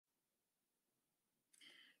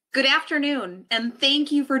Good afternoon, and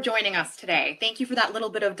thank you for joining us today. Thank you for that little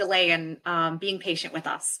bit of delay and being patient with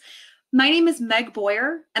us. My name is Meg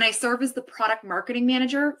Boyer, and I serve as the Product Marketing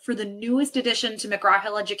Manager for the newest addition to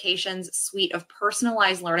McGraw-Hill Education's suite of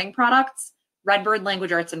personalized learning products, Redbird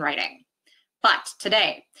Language Arts and Writing. But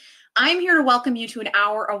today, I'm here to welcome you to an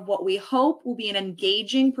hour of what we hope will be an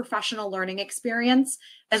engaging professional learning experience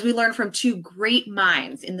as we learn from two great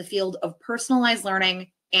minds in the field of personalized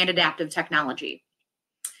learning and adaptive technology.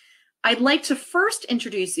 I'd like to first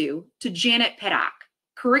introduce you to Janet Pittock,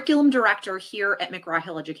 Curriculum Director here at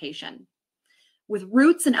McGraw-Hill Education. With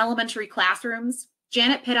roots in elementary classrooms,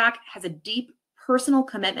 Janet Pittock has a deep personal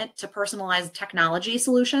commitment to personalized technology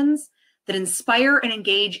solutions that inspire and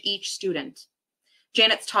engage each student.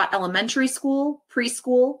 Janet's taught elementary school,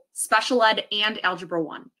 preschool, special ed, and Algebra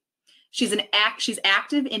 1. She's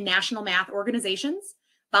active in national math organizations,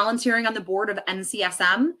 volunteering on the board of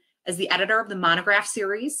NCSM as the editor of the Monograph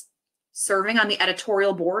series, serving on the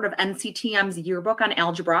editorial board of NCTM's yearbook on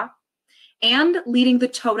algebra, and leading the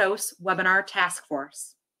TOTOS webinar task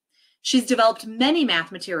force. She's developed many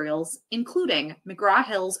math materials, including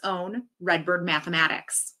McGraw-Hill's own Redbird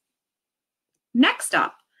Mathematics. Next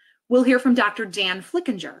up, we'll hear from Dr. Dan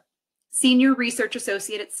Flickinger, Senior Research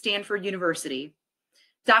Associate at Stanford University.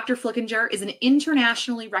 Dr. Flickinger is an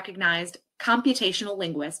internationally recognized computational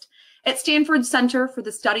linguist at Stanford's Center for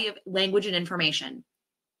the Study of Language and Information,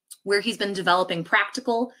 where he's been developing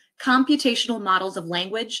practical computational models of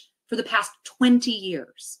language for the past 20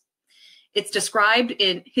 years.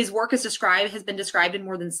 His work has been described in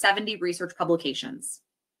more than 70 research publications.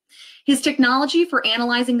 His technology for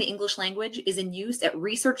analyzing the English language is in use at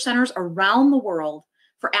research centers around the world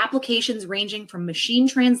for applications ranging from machine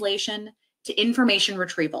translation to information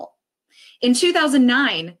retrieval. In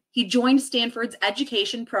 2009, he joined Stanford's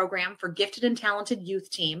Education Program for Gifted and Talented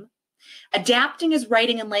Youth team, adapting his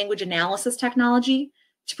writing and language analysis technology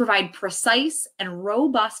to provide precise and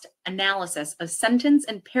robust analysis of sentence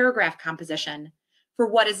and paragraph composition for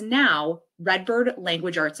what is now Redbird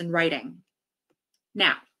Language Arts and Writing.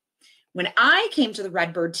 Now, when I came to the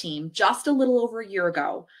Redbird team just a little over a year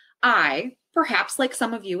ago, I, perhaps like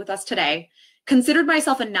some of you with us today, considered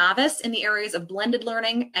myself a novice in the areas of blended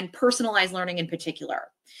learning and personalized learning in particular,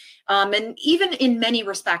 and even in many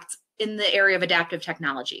respects in the area of adaptive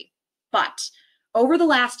technology. But over the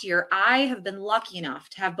last year, I have been lucky enough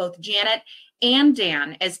to have both Janet and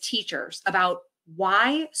Dan as teachers about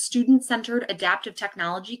why student-centered adaptive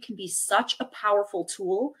technology can be such a powerful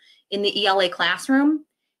tool in the ELA classroom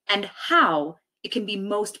and how it can be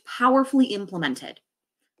most powerfully implemented.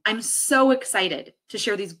 I'm so excited to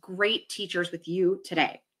share these great teachers with you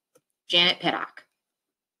today. Janet Pittock.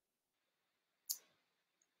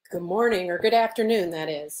 Good morning, or good afternoon, that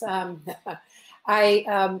is.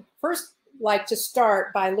 I first like to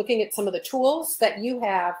start by looking at some of the tools that you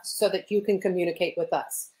have so that you can communicate with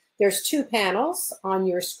us. There's two panels on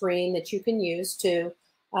your screen that you can use to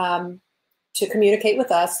communicate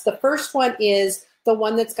with us. The first one is the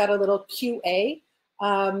one that's got a little QA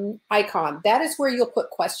icon. That is where you'll put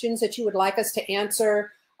questions that you would like us to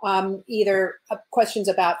answer, either questions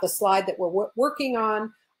about the slide that we're working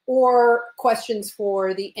on or questions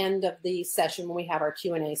for the end of the session when we have our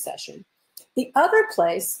Q&A session. The other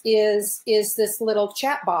place is this little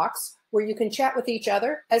chat box where you can chat with each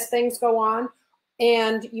other as things go on,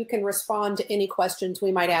 and you can respond to any questions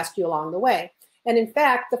we might ask you along the way. And in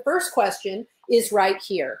fact, the first question is right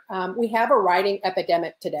here. We have a writing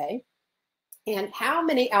epidemic today, and how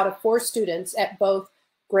many out of 4 students at both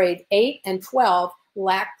grade 8 and 12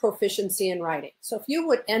 lack proficiency in writing? So if you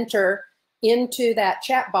would enter into that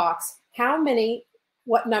chat box, how many,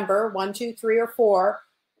 what number, 1, 2, 3, or 4,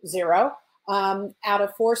 0, out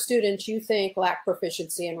of 4 students you think lack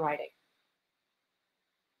proficiency in writing?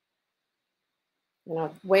 And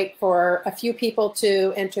I'll wait for a few people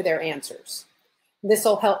to enter their answers. This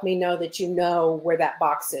will help me know that you know where that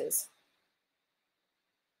box is.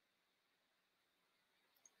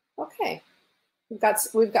 Okay, we've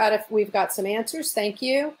got some answers. Thank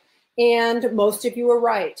you, and most of you are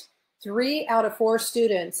right. 3 out of 4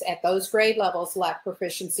 students at those grade levels lack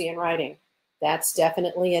proficiency in writing. That's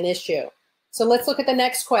definitely an issue. So let's look at the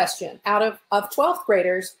next question. Out of 12th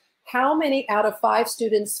graders, how many out of 5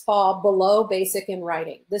 students fall below basic in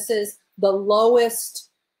writing? This is the lowest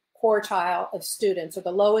quartile of students, or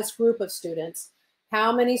the lowest group of students.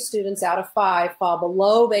 How many students out of 5 fall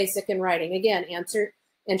below basic in writing? Again, enter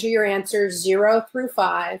your answers 0 through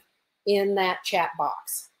 5 in that chat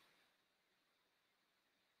box.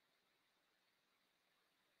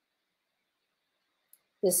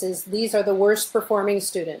 These are the worst performing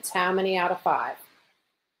students. How many out of 5?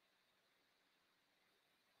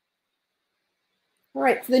 All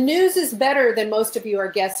right, the news is better than most of you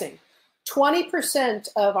are guessing. 20%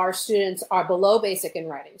 of our students are below basic in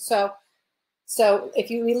writing. So if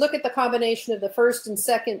we look at the combination of the first and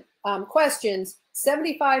second questions,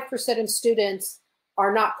 75% of students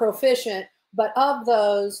are not proficient, but of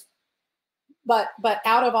those, but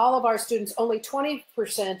out of all of our students, only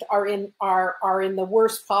 20% are in the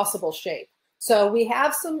worst possible shape. So we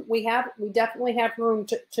definitely have room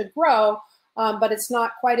to grow, but it's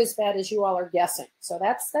not quite as bad as you all are guessing. So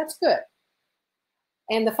that's good.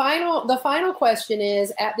 And the final question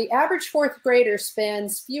is, the average fourth grader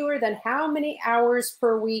spends fewer than how many hours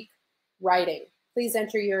per week writing? Please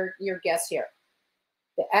enter your guess here.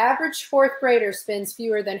 The average fourth grader spends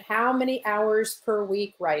fewer than how many hours per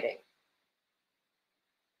week writing?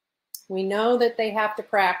 We know that they have to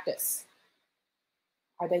practice.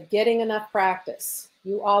 Are they getting enough practice?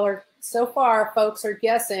 You all are, so far, folks are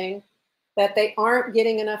guessing that they aren't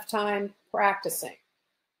getting enough time practicing.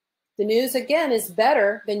 The news, again, is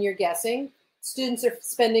better than you're guessing. Students are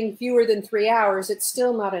spending fewer than 3 hours. It's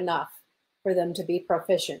still not enough for them to be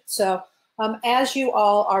proficient. So as you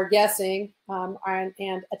all are guessing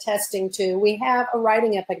and attesting to, we have a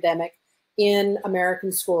writing epidemic in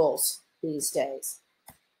American schools these days.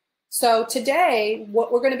 So today,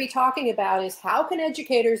 what we're going to be talking about is how can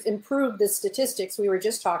educators improve the statistics we were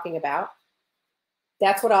just talking about.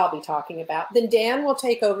 That's what I'll be talking about. Then Dan will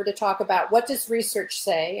take over to talk about what does research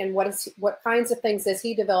say and what kinds of things has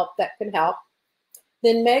he developed that can help.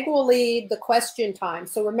 Then Meg will lead the question time.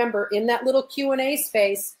 So remember, in that little Q&A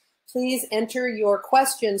space, please enter your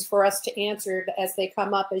questions for us to answer as they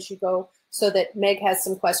come up as you go, so that Meg has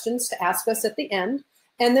some questions to ask us at the end.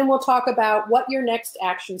 And then we'll talk about what your next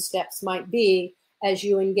action steps might be as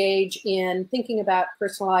you engage in thinking about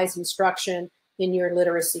personalized instruction in your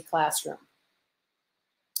literacy classroom.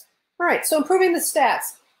 All right, so improving the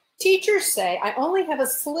stats. Teachers say, I only have a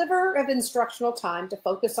sliver of instructional time to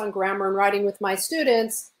focus on grammar and writing with my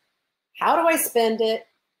students. How do I spend it?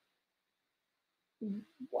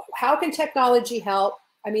 How can technology help?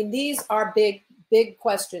 I mean, these are big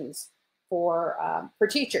questions for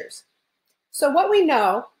teachers. So what we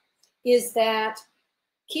know is that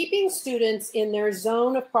keeping students in their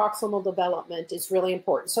zone of proximal development is really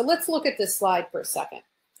important. So let's look at this slide for a second.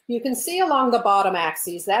 You can see along the bottom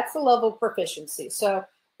axes, that's the level of proficiency. So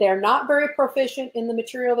they're not very proficient in the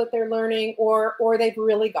material that they're learning, or they've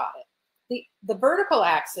really got it. The vertical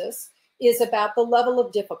axis is about the level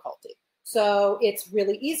of difficulty. So it's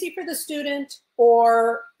really easy for the student,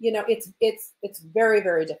 or it's very,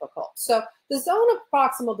 very difficult. So the zone of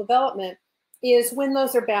proximal development is when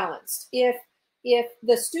those are balanced. If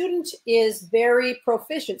the student is very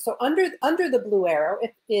proficient, so under the blue arrow,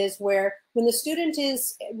 it is where when the student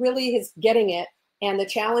is getting it and the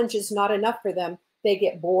challenge is not enough for them, they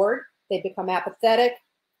get bored, they become apathetic,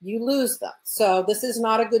 you lose them. So this is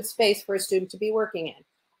not a good space for a student to be working in.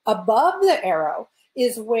 Above the arrow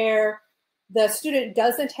is where the student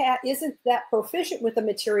isn't that proficient with the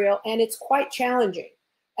material and it's quite challenging.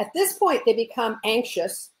 At this point, they become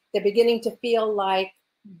anxious. They're beginning to feel like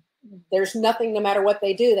there's nothing, no matter what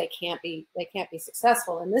they do, they can't be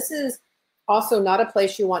successful. And this is also not a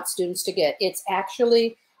place you want students to get. It's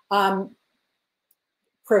actually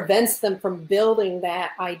prevents them from building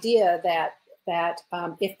that idea that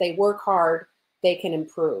if they work hard, they can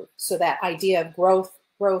improve. So that idea of growth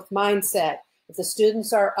mindset. If the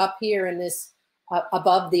students are up here in this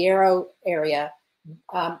above the arrow area,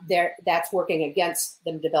 that's working against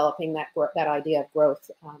them developing that idea of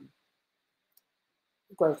growth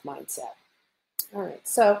mindset. All right,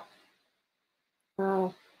 so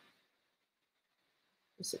let's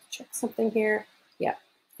check something here. Yeah,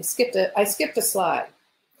 I skipped a slide.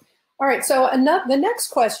 All right, so the next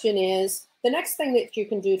question is, the next thing that you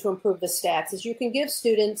can do to improve the stats is you can give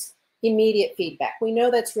students immediate feedback. We know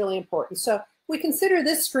that's really important. So we consider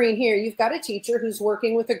this screen here. You've got a teacher who's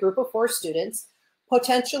working with a group of 4 students.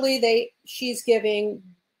 Potentially she's giving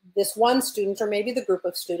this one student, or maybe the group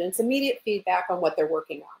of students, immediate feedback on what they're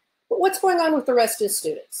working on. But what's going on with the rest of the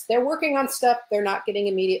students? They're working on stuff, they're not getting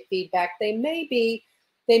immediate feedback. They may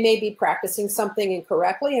be practicing something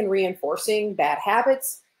incorrectly and reinforcing bad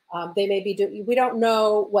habits. They may be we don't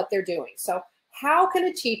know what they're doing. So how can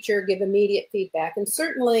a teacher give immediate feedback? And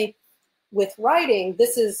certainly with writing,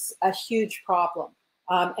 this is a huge problem.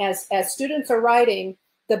 As students are writing,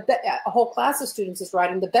 a whole class of students is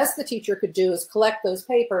writing, the best the teacher could do is collect those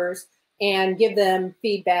papers and give them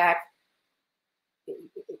feedback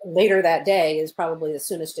later that day is probably the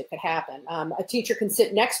soonest it could happen. A teacher can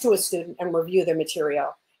sit next to a student and review their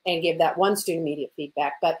material and give that one student immediate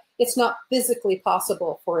feedback, but it's not physically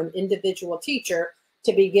possible for an individual teacher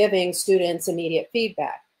to be giving students immediate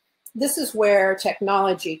feedback. This is where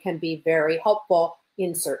technology can be very helpful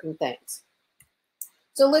in certain things.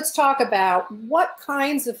 So let's talk about what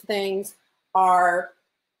kinds of things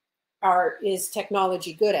is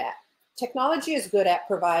technology good at. Technology is good at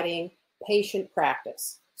providing patient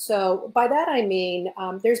practice. So by that I mean,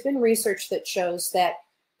 there's been research that shows that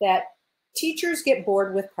teachers get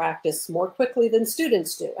bored with practice more quickly than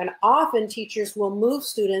students do. And often teachers will move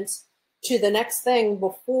students to the next thing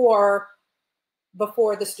before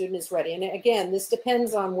the student is ready. And again, this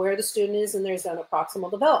depends on where the student is in their zone of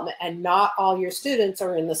proximal development, and not all your students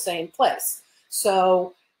are in the same place.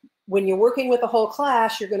 So when you're working with a whole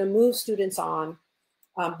class, you're going to move students on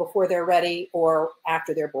before they're ready or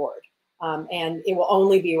after they're bored. And it will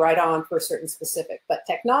only be right on for a certain specific. But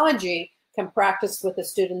technology can practice with the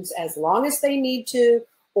students as long as they need to,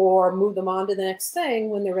 or move them on to the next thing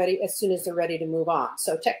when they're ready, as soon as they're ready to move on.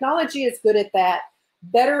 So technology is good at that,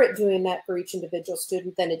 better at doing that for each individual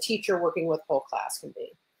student than a teacher working with whole class can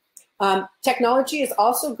be. Technology is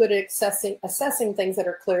also good at assessing things that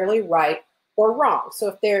are clearly right or wrong. So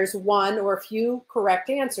if there's one or a few correct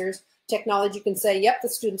answers, technology can say, yep, the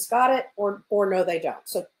students got it, or no, they don't.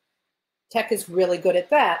 So tech is really good at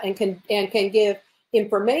that, and can give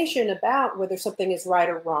information about whether something is right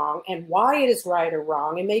or wrong, and why it is right or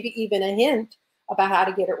wrong, and maybe even a hint about how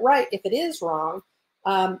to get it right if it is wrong,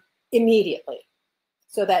 immediately.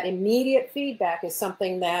 So that immediate feedback is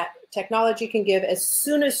something that technology can give as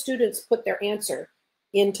soon as students put their answer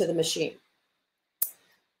into the machine.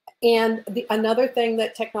 And another thing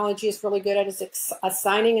that technology is really good at is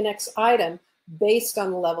assigning an X item based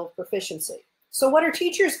on the level of proficiency. So what are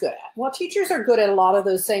teachers good at? Well, teachers are good at a lot of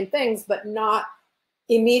those same things, but not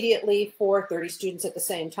immediately for 30 students at the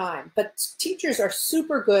same time. But teachers are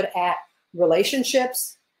super good at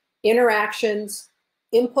relationships, interactions,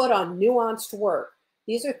 input on nuanced work.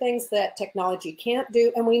 These are things that technology can't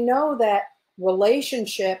do. And we know that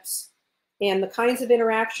relationships and the kinds of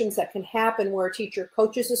interactions that can happen where a teacher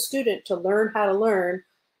coaches a student to learn how to learn,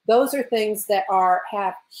 those are things that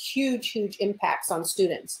have huge impacts on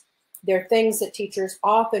students. They're things that teachers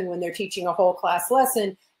often, when they're teaching a whole class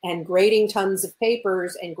lesson and grading tons of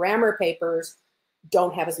papers and grammar papers,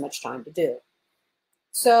 don't have as much time to do.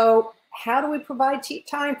 So how do we provide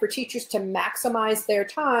time for teachers to maximize their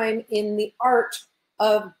time in the art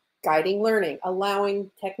of guiding learning, allowing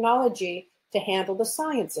technology to handle the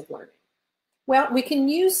science of learning? Well, we can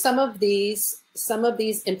use some of these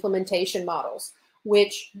implementation models,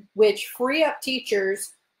 which free up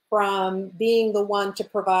teachers from being the one to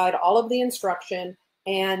provide all of the instruction,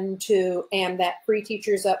 and that free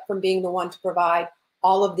teachers up from being the one to provide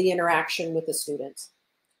all of the interaction with the students.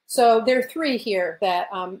 So there are three here that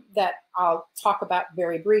I'll talk about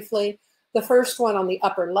very briefly. The first one on the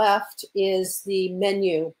upper left is the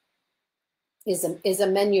menu, is a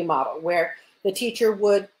menu model where the teacher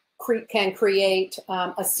can create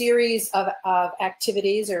a series of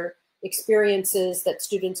activities or experiences that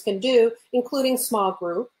students can do, including small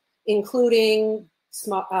group, including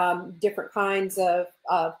different kinds of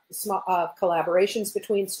collaborations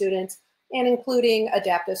between students, and including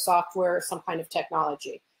adaptive software, some kind of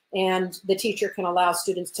technology. And the teacher can allow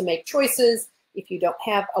students to make choices. If you don't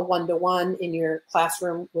have a one-to-one in your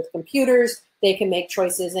classroom with computers, they can make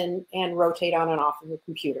choices and rotate on and off of the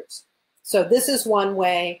computers. So this is one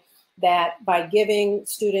way that by giving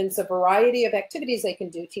students a variety of activities they can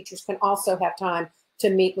do, teachers can also have time to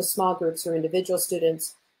meet with small groups or individual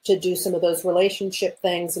students to do some of those relationship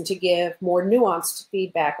things and to give more nuanced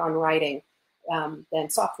feedback on writing than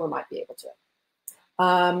software might be able to.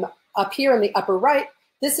 Up here on the upper right,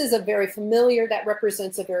 this is that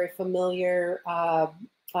represents a very familiar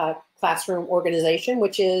classroom organization,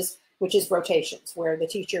 which is rotations, where the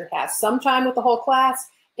teacher has some time with the whole class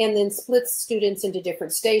and then splits students into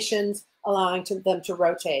different stations, allowing them to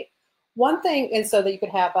rotate. One thing, and so that you could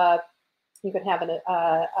have an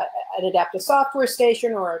adaptive software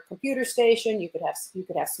station or a computer station. You could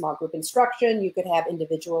have small group instruction. You could have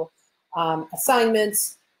individual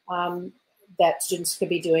assignments that students could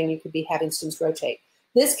be doing. You could be having students rotate.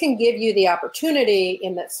 This can give you the opportunity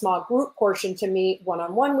in that small group portion to meet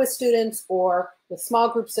one-on-one with students or with small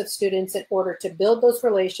groups of students in order to build those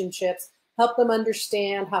relationships, help them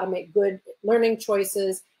understand how to make good learning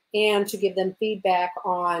choices, and to give them feedback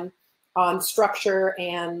on structure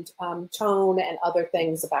and tone and other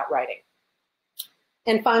things about writing.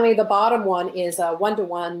 And finally, the bottom one is a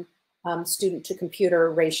one-to-one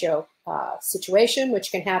student-to-computer ratio situation,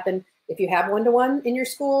 which can happen if you have one-to-one in your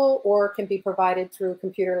school, or can be provided through a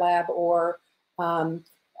computer lab or a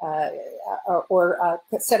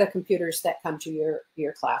set of computers that come to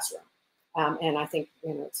your classroom. And I think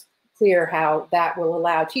it's clear how that will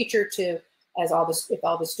allow teacher to, if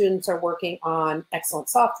all the students are working on excellent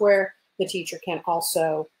software, the teacher can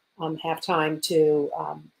also have time to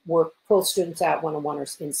pull students out one-on-one or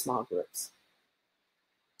in small groups.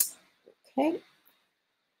 Okay.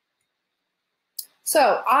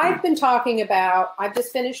 So I've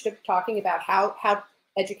just finished talking about how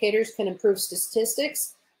educators can improve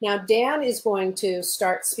statistics. Now Dan is going to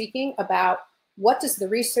start speaking about what does the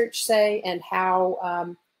research say and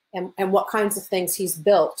how and what kinds of things he's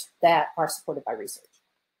built that are supported by research.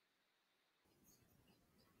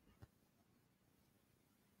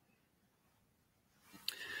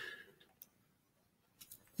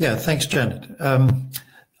 Yeah, thanks, Janet.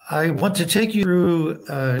 I want to take you through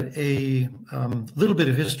a little bit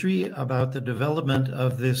of history about the development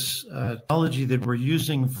of this technology that we're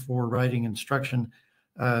using for writing instruction,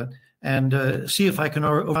 and see if I can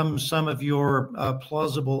overcome some of your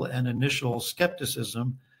plausible and initial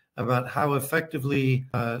skepticism about how effectively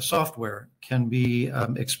software can be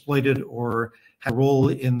exploited or have a role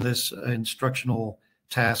in this instructional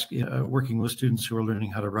task, working with students who are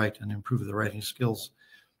learning how to write and improve their writing skills.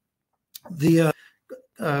 The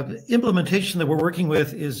implementation that we're working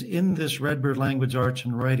with is in this Redbird language arts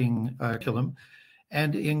and writing curriculum,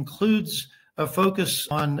 and includes a focus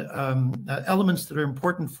on elements that are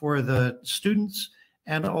important for the students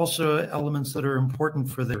and also elements that are important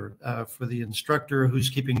for the instructor who's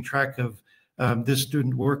keeping track of this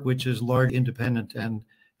student work, which is largely independent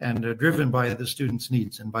and driven by the students'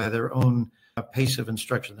 needs and by their own pace of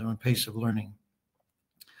instruction, their own pace of learning.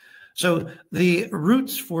 So the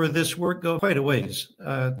roots for this work go quite a ways.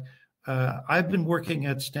 I've been working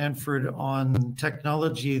at Stanford on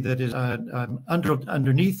technology that is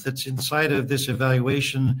underneath, that's inside of this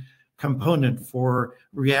evaluation component for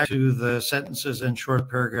react to the sentences and short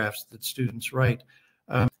paragraphs that students write.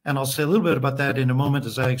 And I'll say a little bit about that in a moment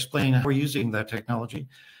as I explain how we're using that technology.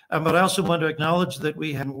 But I also want to acknowledge that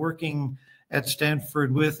we have been working at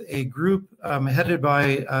Stanford with a group headed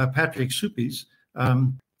by Patrick Suppies,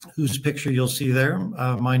 whose picture you'll see there.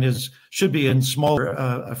 Mine should be in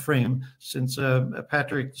smaller frame, since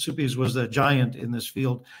Patrick Suppies was a giant in this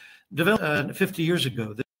field. Developed 50 years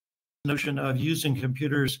ago, the notion of using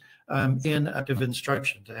computers in active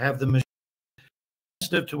instruction, to have them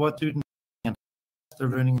sensitive to what students they're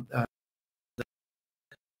learning,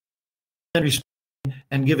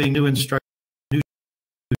 and giving new instruction.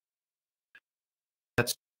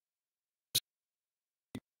 That's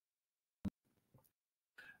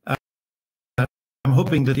I'm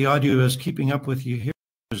hoping that the audio is keeping up with you here.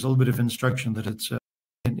 There's a little bit of instruction that it's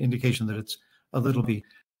an indication that it's a little bit.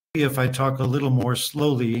 If I talk a little more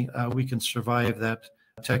slowly, we can survive that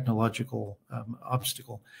technological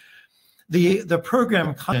obstacle. The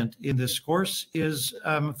program content in this course is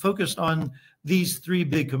focused on these three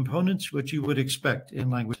big components, which you would expect in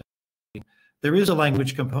language. There is a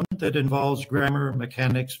language component that involves grammar,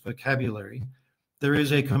 mechanics, vocabulary. There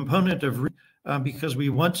is a component of because we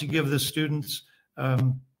want to give the students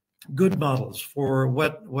good models for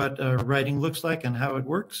what writing looks like and how it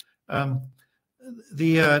works.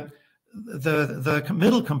 The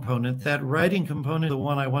middle component, that writing component, the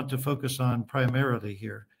one I want to focus on primarily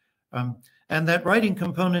here. And that writing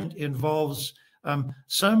component involves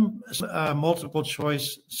some multiple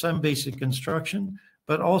choice, some basic instruction,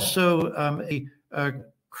 but also a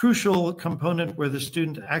crucial component where the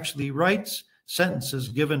student actually writes sentences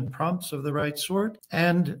given prompts of the right sort,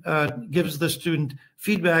 and gives the student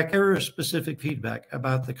feedback, error-specific feedback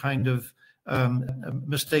about the kind of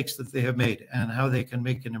mistakes that they have made and how they can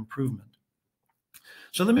make an improvement.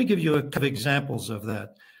 So let me give you a couple of examples of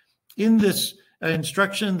that. In this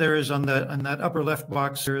instruction, there is on that upper left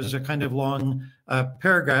box, there is a kind of long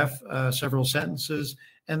paragraph, several sentences,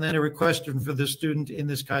 and then a request for the student in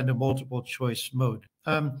this kind of multiple choice mode.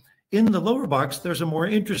 In the lower box, there's a more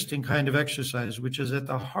interesting kind of exercise, which is at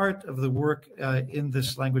the heart of the work in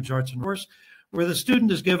this language arts and course, where the student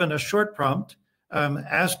is given a short prompt,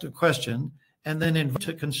 asked a question, and then invited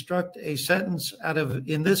to construct a sentence out of,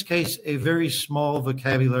 in this case, a very small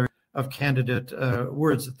vocabulary of candidate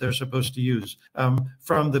words that they're supposed to use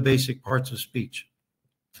from the basic parts of speech.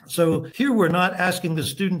 So here we're not asking the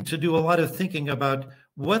student to do a lot of thinking about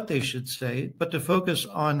what they should say, but to focus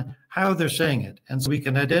on how they're saying it. And so we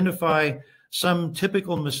can identify some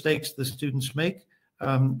typical mistakes the students make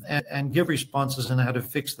and give responses on how to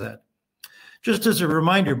fix that. Just as a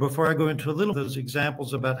reminder, before I go into a little of those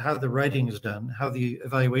examples about how the writing is done, how the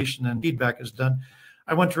evaluation and feedback is done,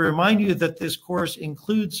 I want to remind you that this course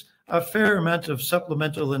includes a fair amount of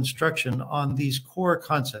supplemental instruction on these core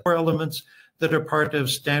concepts, core elements that are part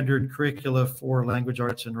of standard curricula for language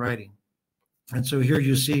arts and writing. And so here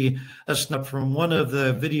you see a snap from one of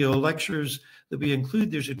the video lectures that we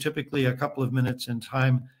include. These are typically a couple of minutes in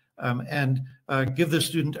time, and give the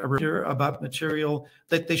student a reminder about material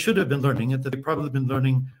that they should have been learning, and that they've probably been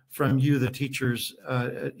learning from you, the teachers,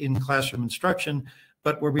 in classroom instruction,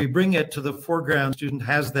 but where we bring it to the foreground, the student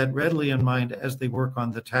has that readily in mind as they work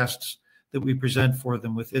on the tasks that we present for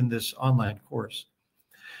them within this online course.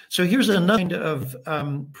 So here's another kind of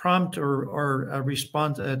prompt or a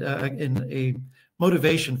response in a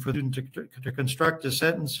motivation for the student to construct a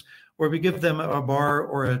sentence where we give them a bar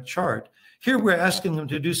or a chart. Here we're asking them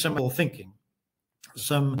to do some thinking,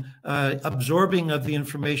 some absorbing of the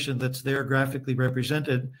information that's there graphically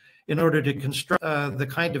represented in order to construct the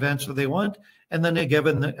kind of answer they want. And then they're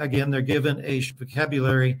given a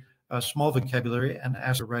vocabulary, a small vocabulary, and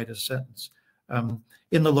asked to write a sentence.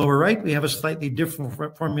 In the lower right, we have a slightly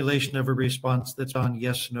different formulation of a response that's on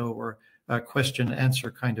yes, no, or question, answer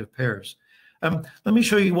kind of pairs. Let me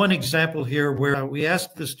show you one example here where we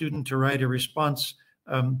asked the student to write a response.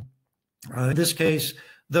 In this case,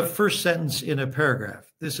 the first sentence in a paragraph.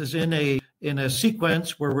 This is in a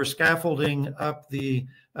sequence where we're scaffolding up the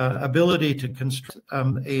ability to construct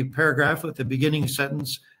a paragraph with a beginning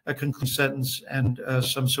sentence, a concluding sentence, and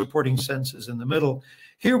some supporting sentences in the middle.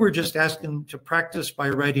 Here, we're just asking them to practice by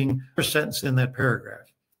writing a sentence in that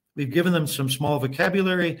paragraph. We've given them some small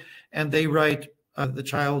vocabulary, and they write, the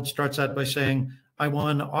child starts out by saying, "I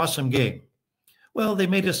won, awesome game." Well, they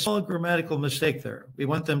made a small grammatical mistake there. We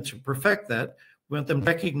want them to perfect that. We want them to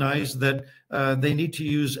recognize that they need to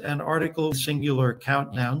use an article, singular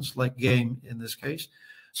count nouns, like game in this case.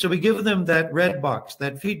 So we give them that red box,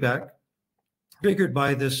 that feedback, triggered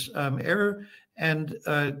by this error, and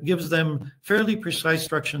gives them fairly precise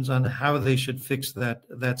instructions on how they should fix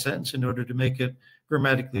that sentence in order to make it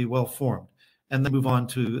grammatically well-formed, and then move on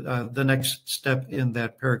to the next step in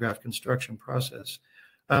that paragraph construction process.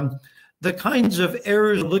 The kinds of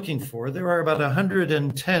errors we're looking for, there are about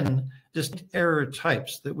 110 distinct error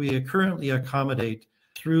types that we currently accommodate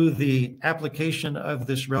through the application of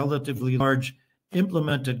this relatively large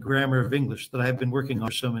implemented grammar of English that I've been working on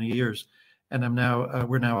for so many years, and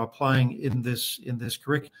we're now applying in this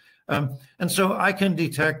curriculum. And so I can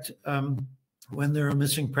detect when there are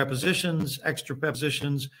missing prepositions, extra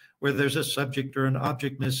prepositions, where there's a subject or an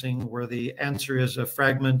object missing, where the answer is a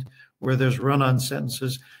fragment, where there's run-on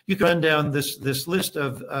sentences. You can run down this list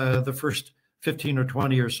of the first 15 or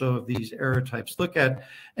 20 or so of these error types to look at,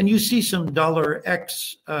 and you see some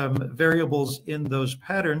 $X variables in those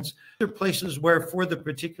patterns. There are places where, for the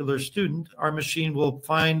particular student, our machine will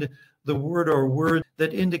find the word or words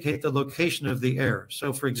that indicate the location of the error.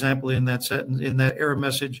 So, for example, in that sentence, in that error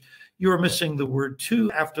message, you are missing the word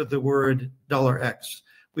 "to" after the word $X.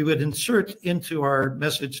 We would insert into our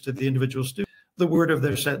message to the individual student the word of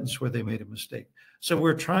their sentence where they made a mistake. So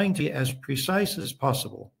we're trying to be as precise as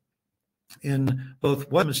possible in both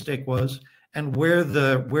what the mistake was and where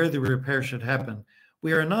the repair should happen.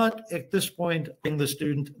 We are not at this point giving the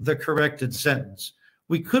student the corrected sentence.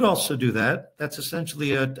 We could also do that. That's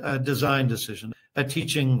essentially a design decision, a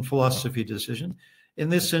teaching philosophy decision. In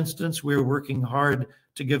this instance, we're working hard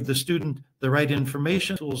to give the student the right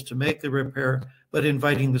information, tools to make the repair, but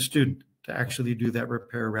inviting the student to actually do that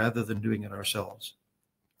repair rather than doing it ourselves.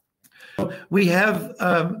 We have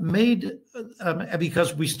made,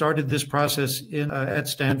 because we started this process at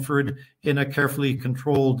Stanford in a carefully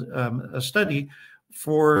controlled study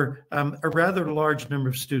for a rather large number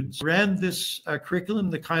of students. Ran this curriculum,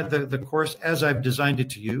 the course as I've designed it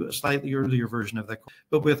to you, a slightly earlier version of that,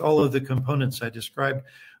 but with all of the components I described,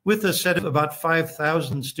 with a set of about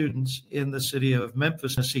 5,000 students in the city of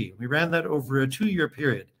Memphis, Tennessee. We ran that over a 2-year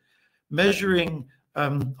period, measuring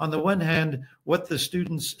on the one hand, what the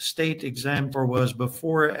students' state exam score was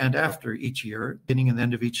before and after each year, beginning and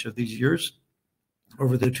end of each of these years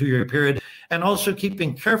over the 2-year period, and also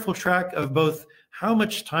keeping careful track of both how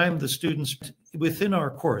much time the students within our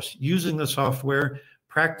course using the software,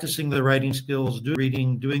 practicing the writing skills,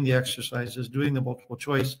 reading, doing the exercises, doing the multiple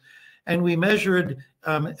choice. And we measured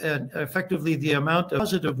effectively the amount of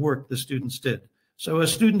positive work the students did. So a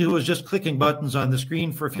student who was just clicking buttons on the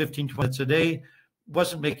screen for 15 minutes a day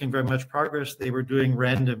wasn't making very much progress. They were doing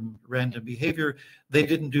random behavior. They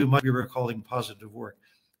didn't do much we were calling positive work.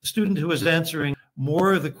 The student who was answering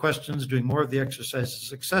more of the questions, doing more of the exercises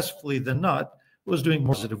successfully than not, was doing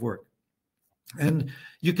more positive work. And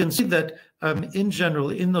you can see that in general,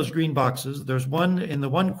 in those green boxes, there's one in the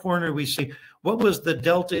one corner, we see what was the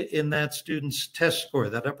delta in that student's test score,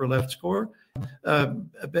 that upper left score,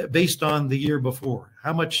 based on the year before.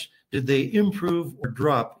 How much did they improve or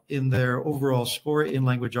drop in their overall score in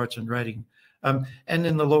language arts and writing And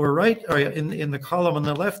in the lower right, or in the column on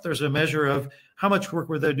the left, there's a measure of how much work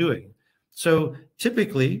were they doing. So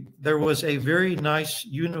typically, there was a very nice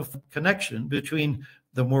uniform connection between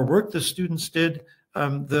the more work the students did,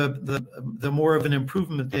 the more of an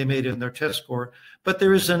improvement they made in their test score. But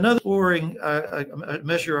there is another scoring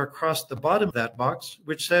measure across the bottom of that box,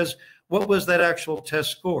 which says, what was that actual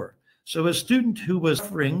test score? So a student who was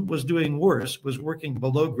suffering, was doing worse, was working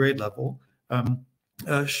below grade level,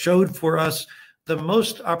 showed for us the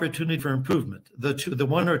most opportunity for improvement. The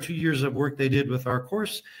 1 or 2 years of work they did with our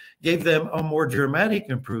course gave them a more dramatic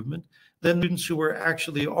improvement than students who were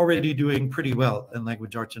actually already doing pretty well in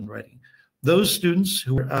language arts and writing. Those students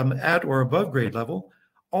who were at or above grade level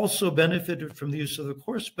also benefited from the use of the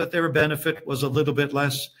course, but their benefit was a little bit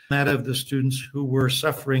less than that of the students who were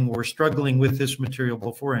suffering or struggling with this material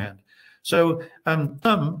beforehand. So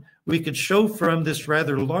we could show from this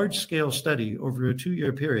rather large-scale study over a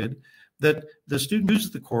 2-year period that the student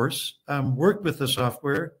used the course, worked with the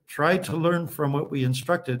software, tried to learn from what we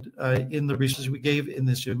instructed in the resources we gave in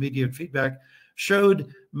this immediate feedback,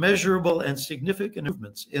 showed measurable and significant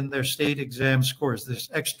improvements in their state exam scores, this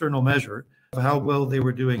external measure of how well they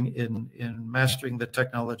were doing in mastering the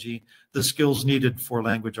technology, the skills needed for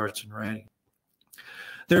language arts and writing.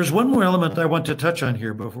 There's one more element I want to touch on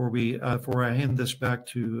here before I hand this back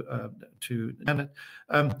to Janet.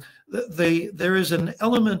 There is an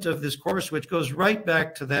element of this course which goes right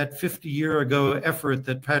back to that 50-year-ago effort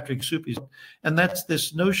that Patrick Suppi's, and that's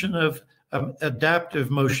this notion of adaptive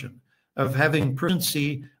motion, of having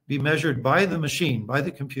proficiency be measured by the machine, by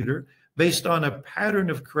the computer, based on a pattern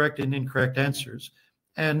of correct and incorrect answers,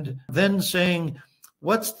 and then saying,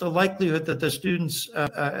 what's the likelihood that the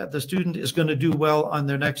student is going to do well on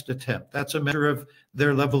their next attempt? That's a measure of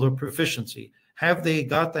their level of proficiency. Have they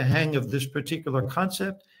got the hang of this particular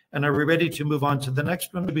concept? And are we ready to move on to the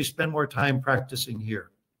next one? Do we spend more time practicing here?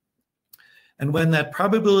 And when that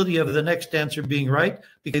probability of the next answer being right,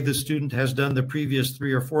 because the student has done the previous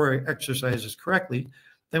 3 or 4 exercises correctly,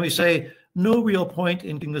 then we say, no real point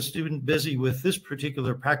in keeping the student busy with this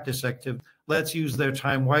particular practice activity. Let's use their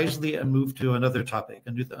time wisely and move to another topic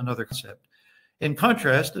and do another concept. In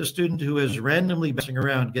contrast, a student who is randomly bouncing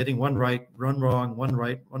around, getting one right, one wrong, one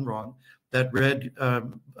right, one wrong, that red,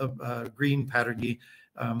 green pattern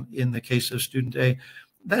in the case of student A,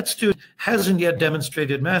 that student hasn't yet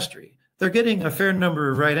demonstrated mastery. They're getting a fair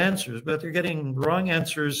number of right answers, but they're getting wrong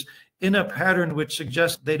answers in a pattern which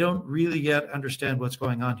suggests they don't really yet understand what's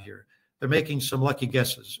going on here. They're making some lucky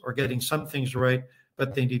guesses or getting some things right,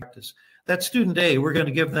 but they need practice. That student A, we're going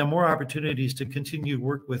to give them more opportunities to continue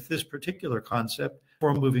work with this particular concept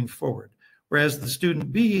before moving forward. Whereas the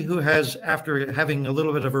student B, who has, after having a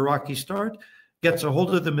little bit of a rocky start, gets a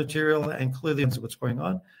hold of the material and clearly knows what's going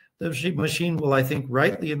on, the machine will, I think,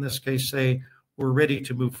 rightly in this case say, we're ready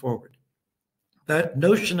to move forward. That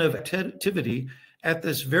notion of activity at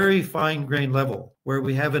this very fine-grained level, where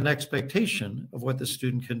we have an expectation of what the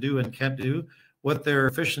student can do and can't do, what their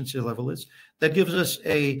efficiency level is, that gives us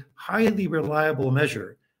a highly reliable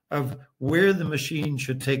measure of where the machine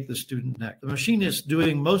should take the student next. The machine is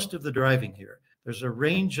doing most of the driving here. There's a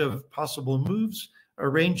range of possible moves, a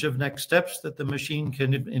range of next steps that the machine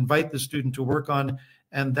can invite the student to work on,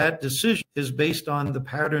 and that decision is based on the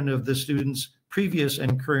pattern of the student's previous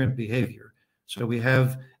and current behavior. So we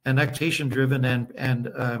have an expectation-driven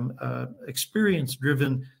and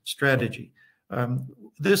experience-driven strategy.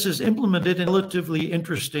 This is implemented in a relatively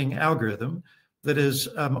interesting algorithm that is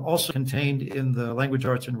also contained in the language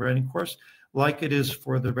arts and writing course, like it is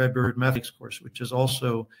for the Redbird mathematics course, which is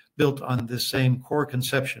also built on this same core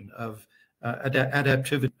conception of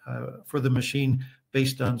adaptivity for the machine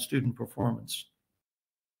based on student performance.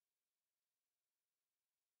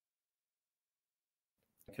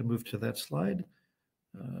 I can move to that slide.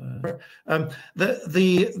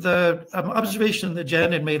 The observation that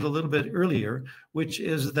Janet made a little bit earlier, which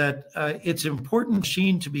is that it's important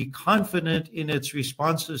machine to be confident in its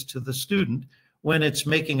responses to the student when it's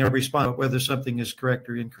making a response, whether something is correct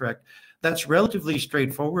or incorrect. That's relatively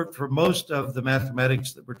straightforward for most of the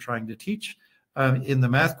mathematics that we're trying to teach in the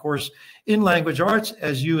math course. In language arts,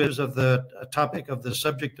 as you as of the topic of the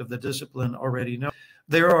subject of the discipline already know,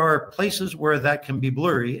 there are places where that can be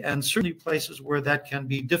blurry and certainly places where that can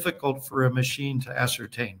be difficult for a machine to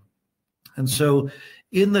ascertain. And so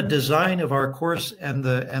in the design of our course and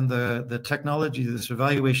the technology, this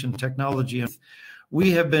evaluation technology,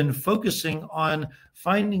 we have been focusing on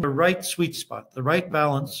finding the right sweet spot, the right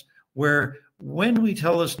balance, where when we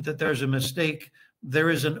tell us that there's a mistake, there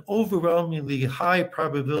is an overwhelmingly high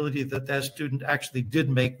probability that that student actually did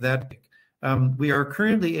make that mistake. We are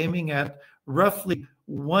currently aiming at roughly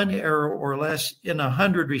one error or less in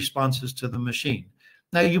 100 responses to the machine.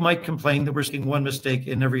 Now, you might complain that we're seeing one mistake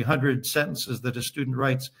in every 100 sentences that a student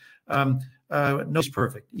writes. No, it's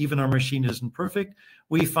perfect. Even our machine isn't perfect.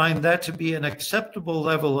 We find that to be an acceptable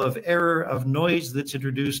level of error, of noise that's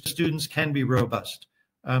introduced. Students can be robust.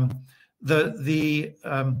 The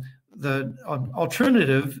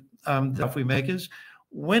alternative that we make is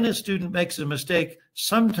when a student makes a mistake,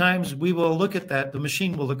 sometimes we will look at that, the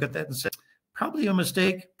machine will look at that and say, probably a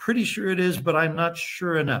mistake, pretty sure it is, but I'm not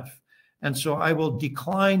sure enough. And so I will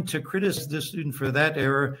decline to criticize the student for that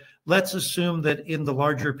error. Let's assume that in the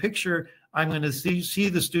larger picture, I'm going to see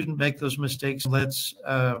the student make those mistakes. Let's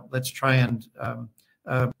try and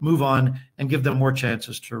move on and give them more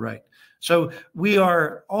chances to write. So we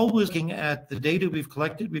are always looking at the data we've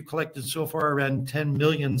collected. We've collected so far around 10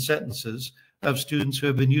 million sentences of students who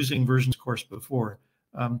have been using versions course before.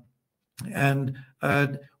 And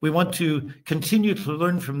we want to continue to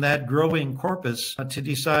learn from that growing corpus to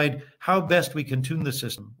decide how best we can tune the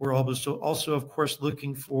system. We're also, of course,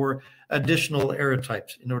 looking for additional error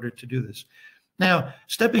types in order to do this. Now,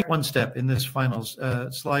 stepping one step in this final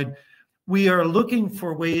slide, we are looking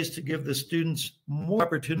for ways to give the students more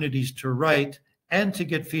opportunities to write and to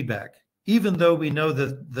get feedback, even though we know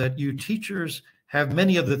that you teachers have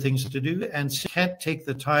many other things to do and can't take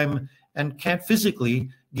the time and can't physically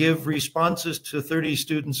give responses to 30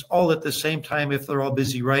 students all at the same time if they're all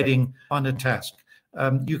busy writing on a task.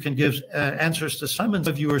 You can give answers to some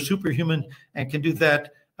of you are superhuman and can do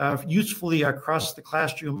that usefully across the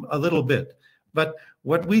classroom a little bit. But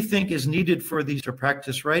what we think is needed for these to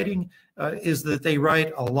practice writing is that they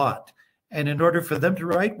write a lot. And in order for them to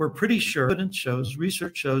write, we're pretty sure, evidence shows,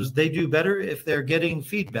 research shows, they do better if they're getting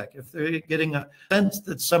feedback, if they're getting a sense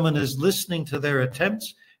that someone is listening to their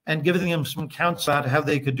attempts and giving them some counts about how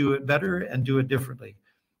they could do it better and do it differently.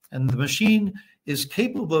 And the machine is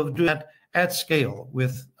capable of doing that at scale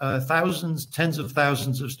with thousands, tens of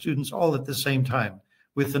thousands of students all at the same time.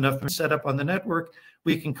 With enough set up on the network,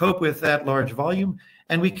 we can cope with that large volume,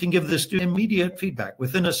 and we can give the student immediate feedback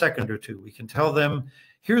within a second or two. We can tell them,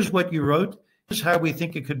 here's what you wrote, here's how we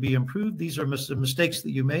think it could be improved, these are the mistakes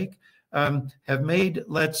that you have made,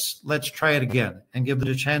 let's try it again, and give it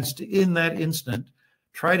a chance to, in that instant,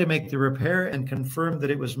 try to make the repair and confirm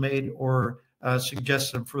that it was made or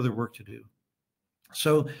suggest some further work to do.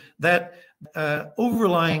 So that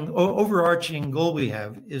overarching goal we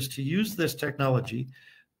have is to use this technology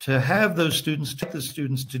to have those students,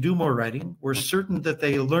 to do more writing. We're certain that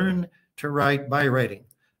they learn to write by writing.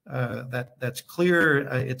 That's clear.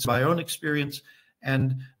 It's my own experience.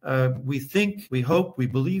 And we think, we hope, we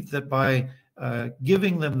believe that by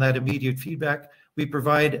giving them that immediate feedback, we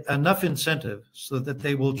provide enough incentive so that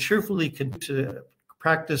they will cheerfully continue to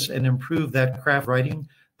practice and improve that craft writing,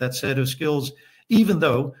 that set of skills, even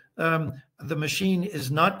though the machine is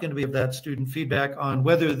not going to give that student feedback on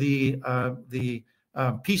whether the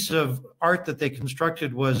piece of art that they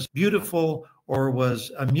constructed was beautiful or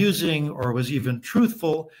was amusing or was even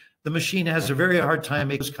truthful. The machine has a very hard time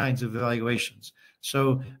making those kinds of evaluations.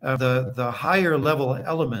 So the higher level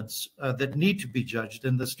elements that need to be judged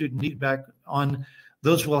and the student feedback on,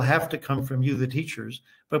 those will have to come from you, the teachers.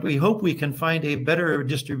 But we hope we can find a better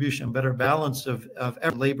distribution, better balance of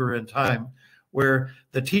labor and time, where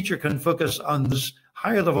the teacher can focus on those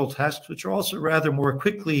higher level tasks, which are also rather more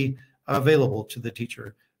quickly available to the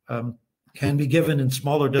teacher, can be given in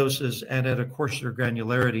smaller doses and at a coarser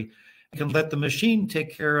granularity. You can let the machine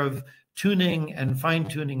take care of tuning and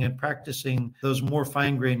fine-tuning and practicing those more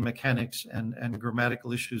fine-grained mechanics and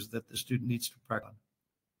grammatical issues that the student needs to practice on.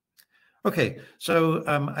 Okay, so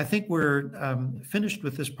I think we're finished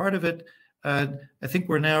with this part of it. I think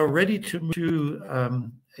we're now ready to move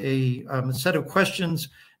to a set of questions.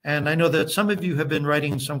 And I know that some of you have been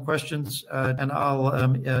writing some questions, and I'll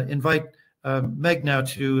invite Meg now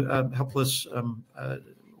to help us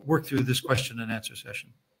work through this question and answer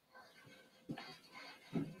session.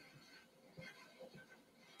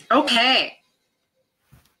 Okay.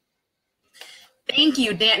 Thank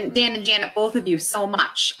you, Dan and Janet, both of you so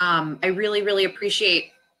much. I really, really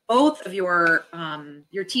appreciate both of your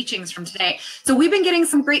teachings from today. So we've been getting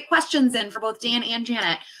some great questions in for both Dan and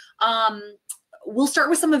Janet. We'll start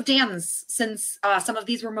with some of Dan's, since some of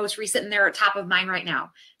these were most recent and they're top of mind right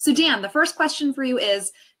now. So Dan, the first question for you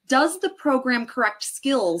is, does the program correct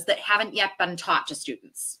skills that haven't yet been taught to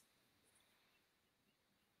students?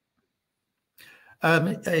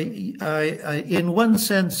 In one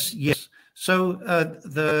sense, yes. So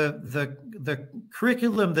the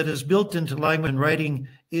curriculum that is built into language and writing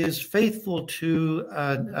is faithful to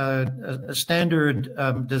standard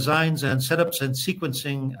designs and setups and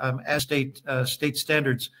sequencing as state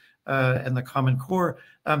standards and the Common Core.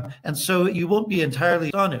 And so you won't be entirely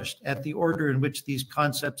astonished at the order in which these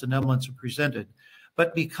concepts and elements are presented.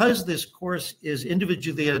 But because this course is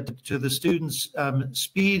individually to the students'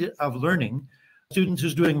 speed of learning, students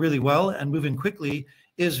who's doing really well and moving quickly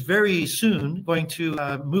is very soon going to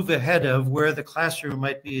move ahead of where the classroom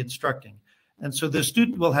might be instructing. And so the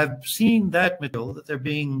student will have seen that material that they're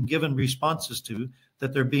being given responses to,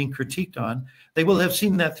 that they're being critiqued on. They will have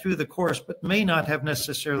seen that through the course, but may not have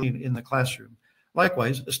necessarily in the classroom.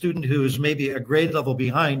 Likewise, a student who is maybe a grade level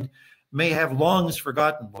behind may have long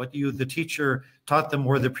forgotten what the teacher taught them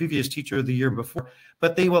or the previous teacher the year before,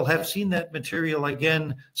 but they will have seen that material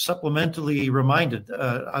again, supplementally reminded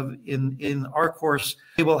in our course.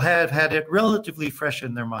 They will have had it relatively fresh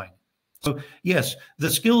in their mind. So yes, the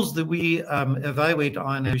skills that we evaluate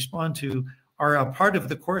on and respond to are a part of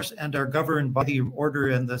the course and are governed by the order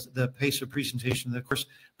and the pace of presentation of the course,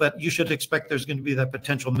 but you should expect there's going to be that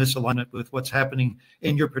potential misalignment with what's happening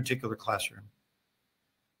in your particular classroom.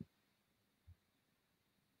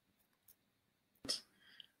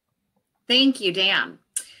 Thank you, Dan.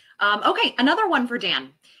 Okay, another one for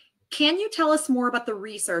Dan. Can you tell us more about the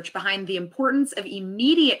research behind the importance of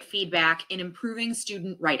immediate feedback in improving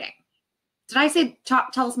student writing? Did I say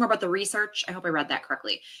tell us more about the research? I hope I read that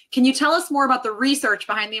correctly. Can you tell us more about the research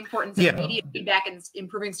behind the importance of immediate feedback in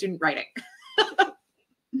improving student writing?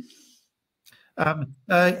 I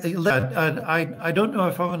don't know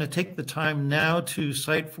if I want to take the time now to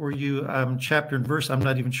cite for you chapter and verse. I'm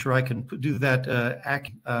not even sure I can do that,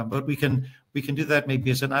 but we can do that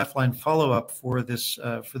maybe as an offline follow-up for this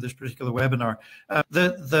particular webinar.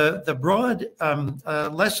 The broad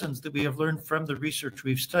lessons that we have learned from the research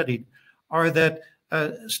we've studied are that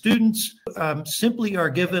students simply are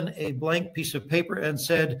given a blank piece of paper and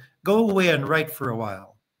said, go away and write for a while.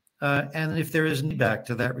 And if there is feedback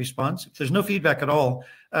to that response, if there's no feedback at all,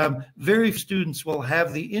 very few students will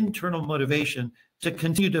have the internal motivation to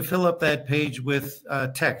continue to fill up that page with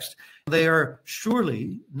text. They are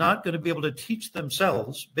surely not going to be able to teach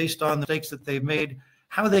themselves, based on the mistakes that they've made,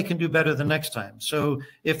 how they can do better the next time. So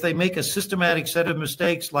if they make a systematic set of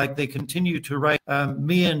mistakes, like they continue to write,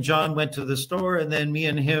 me and John went to the store, and then me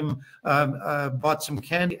and him bought some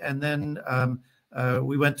candy, and then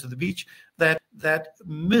we went to the beach, that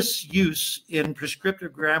misuse in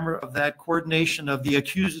prescriptive grammar of that coordination of the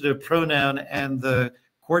accusative pronoun and the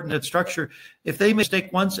coordinate structure, if they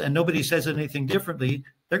mistake once and nobody says anything differently,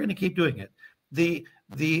 they're going to keep doing it. The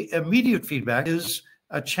immediate feedback is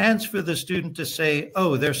a chance for the student to say,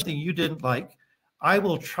 oh, there's something you didn't like. I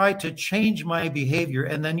will try to change my behavior,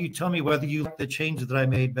 and then you tell me whether you like the change that I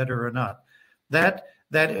made better or not. That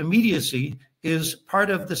immediacy is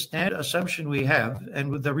part of the standard assumption we have,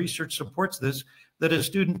 and the research supports this, that a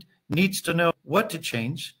student needs to know what to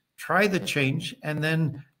change, try the change, and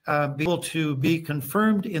then be able to be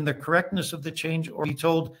confirmed in the correctness of the change, or be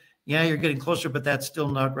told, yeah, you're getting closer, but that's still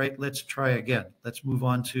not right. Let's try again. Let's move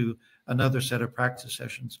on to another set of practice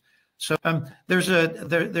sessions. So there's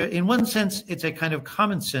in one sense, it's a kind of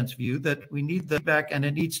common sense view that we need the feedback and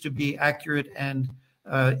it needs to be accurate and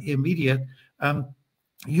immediate.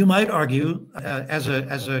 You might argue as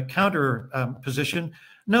a counter position,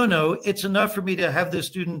 no, it's enough for me to have the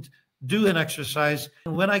student do an exercise.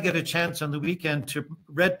 And when I get a chance on the weekend to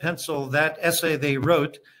red pencil that essay they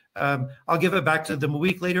wrote, I'll give it back to them a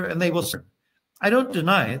week later and they will learn. I don't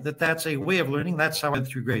deny that that's a way of learning. That's how I went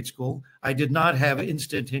through grade school. I did not have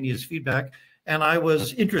instantaneous feedback, and I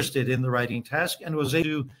was interested in the writing task and was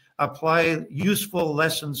able to apply useful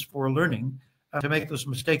lessons for learning to make those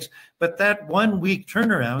mistakes. But that 1 week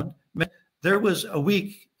turnaround meant there was a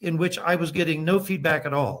week in which I was getting no feedback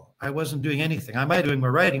at all. I wasn't doing anything. I might be doing my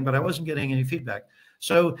writing, but I wasn't getting any feedback.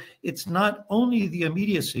 So it's not only the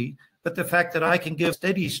immediacy, but the fact that I can give a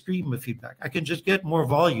steady stream of feedback. I can just get more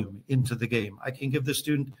volume into the game. I can give the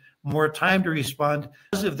student more time to respond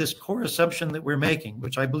because of this core assumption that we're making,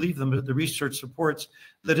 which I believe the research supports,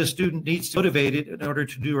 that a student needs to be motivated in order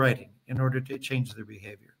to do writing, in order to change their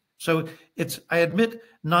behavior. So it's, I admit,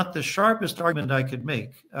 not the sharpest argument I could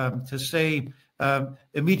make to say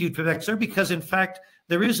immediate feedback there, because in fact,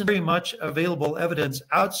 there isn't very much available evidence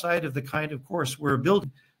outside of the kind of course we're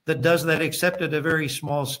building that does that, except at a very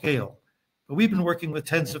small scale. But we've been working with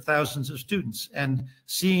tens of thousands of students and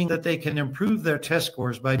seeing that they can improve their test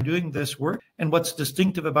scores by doing this work. And what's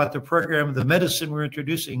distinctive about the program, the medicine we're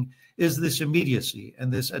introducing, is this immediacy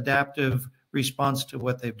and this adaptive response to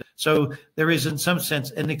what they've done. So there is, in some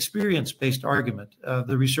sense, an experience-based argument,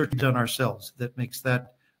 the research we've done ourselves, that makes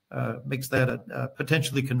that a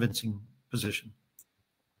potentially convincing position.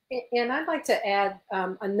 And I'd like to add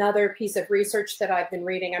another piece of research that I've been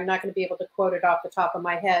reading. I'm not going to be able to quote it off the top of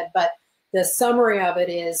my head, but the summary of it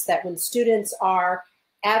is that when students are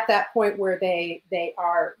at that point where they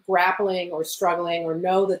are grappling or struggling or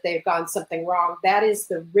know that they've gone something wrong, that is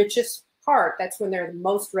the richest part. That's when they're the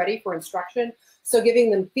most ready for instruction. So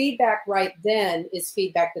giving them feedback right then is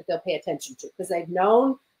feedback that they'll pay attention to, because they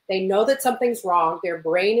know that something's wrong, their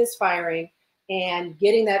brain is firing, and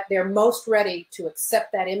getting that, they're most ready to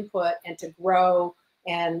accept that input and to grow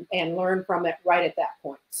and learn from it right at that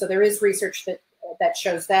point. So there is research that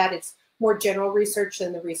shows that. It's more general research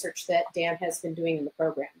than the research that Dan has been doing in the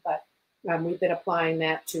program, but we've been applying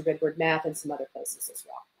that to Redbird Math and some other places as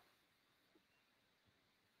well.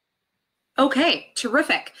 Okay,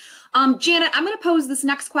 terrific. Janet, I'm going to pose this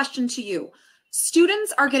next question to you.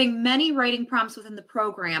 Students are getting many writing prompts within the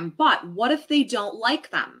program, but what if they don't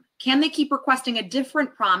like them? Can they keep requesting a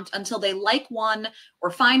different prompt until they like one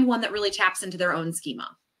or find one that really taps into their own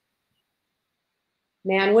schema?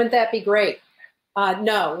 Man, wouldn't that be great?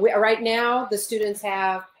 No, right now the students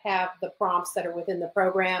have the prompts that are within the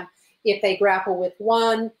program. If they grapple with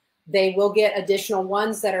one, they will get additional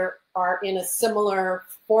ones that are in a similar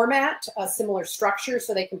format, a similar structure,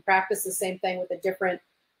 so they can practice the same thing with a different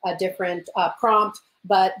prompt.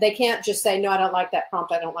 But they can't just say, no, I don't like that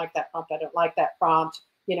prompt. I don't like that prompt. I don't like that prompt.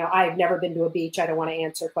 You know, I've never been to a beach. I don't want to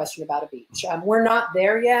answer a question about a beach. We're not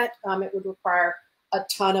there yet. It would require a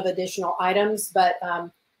ton of additional items, but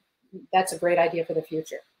that's a great idea for the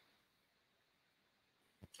future.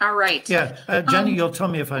 All right. Yeah, Jenny, you'll tell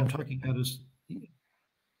me if I'm talking out of.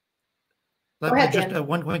 Let me just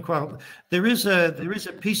one quick quote. There's a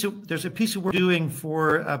piece of work doing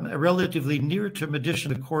for a relatively near-term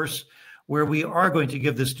edition of the course where we are going to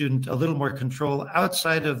give the student a little more control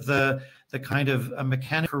outside of the kind of a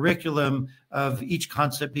mechanical curriculum of each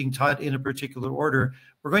concept being taught in a particular order.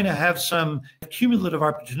 We're going to have some cumulative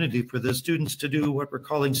opportunity for the students to do what we're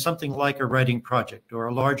calling something like a writing project or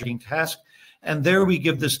a large writing task. And there we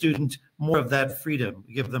give the student more of that freedom.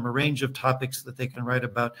 We give them a range of topics that they can write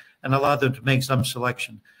about and allow them to make some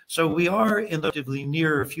selection. So we are in the relatively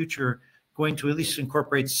near future going to at least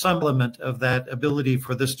incorporate some element of that ability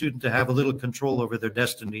for the student to have a little control over their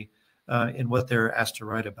destiny in what they're asked to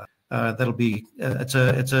write about. That'll be, it's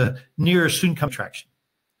a near soon come attraction.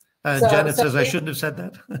 Janet says I shouldn't have said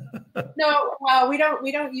that. No, well, we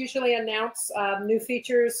don't usually announce new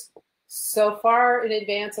features so far in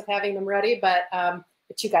advance of having them ready, but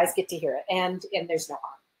you guys get to hear it, and there's no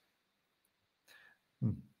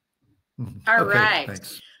harm. All okay, right.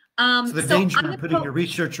 Thanks. So the danger of putting a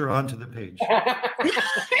researcher onto the page.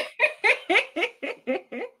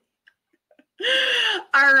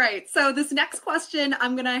 All right. So this next question,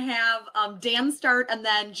 I'm going to have Dan start, and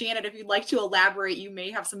then Janet, if you'd like to elaborate, you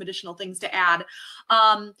may have some additional things to add.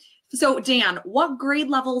 So Dan, what grade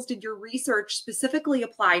levels did your research specifically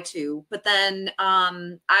apply to? But then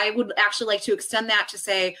I would actually like to extend that to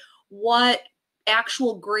say, what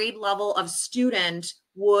actual grade level of student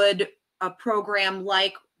would a program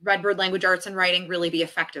like Redbird Language Arts and Writing really be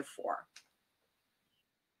effective for?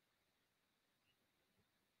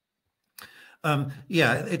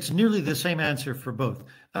 Yeah, it's nearly the same answer for both.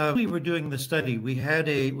 We were doing the study. We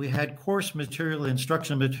had course material,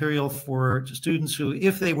 instructional material for students who,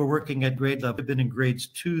 if they were working at grade level, had been in grades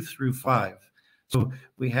 2 through 5. So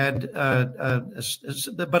we had,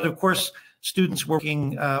 but of course, students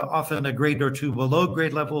working often a grade or two below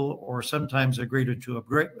grade level, or sometimes a grade or two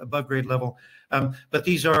above grade level. But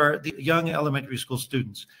these are the young elementary school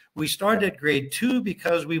students. We started at grade 2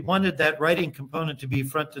 because we wanted that writing component to be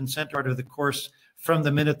front and center of the course from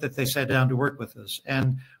the minute that they sat down to work with us.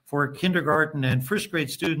 And for kindergarten and first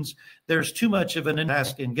grade students, there's too much of an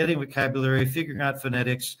task in getting vocabulary, figuring out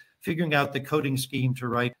phonetics, figuring out the coding scheme to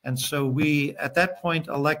write. And so we, at that point,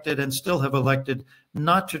 elected and still have elected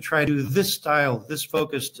not to try to do this style, this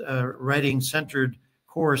focused writing-centered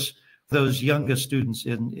course for those youngest students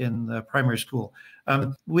in primary school.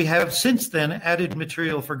 We have since then added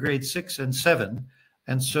material for grade 6 and 7.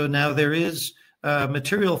 And so now there is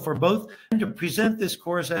material for both. And to present this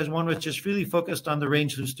course as one which is really focused on the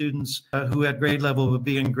range of students who at grade level would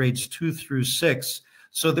be in grades 2 through 6,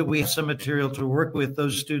 so that we have some material to work with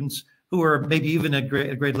those students who are maybe even at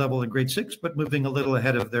grade level in grade 6, but moving a little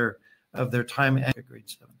ahead of their time at grade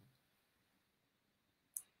 7.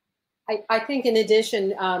 I think in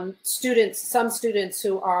addition, some students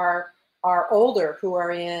who are older, who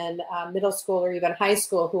are in middle school or even high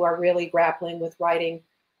school, who are really grappling with writing,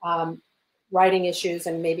 writing issues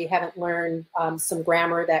and maybe haven't learned some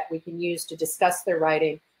grammar that we can use to discuss their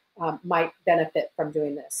writing might benefit from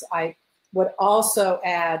doing this. I would also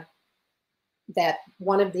add that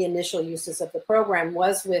one of the initial uses of the program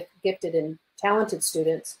was with gifted and talented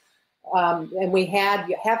students. And we have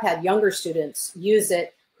had younger students use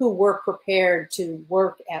it who were prepared to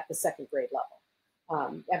work at the second grade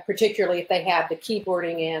level. And particularly if they have the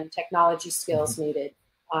keyboarding and technology skills needed.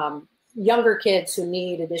 Younger kids who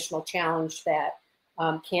need additional challenge that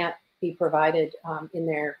can't be provided in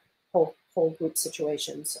their whole group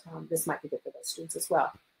situations. This might be good for those students as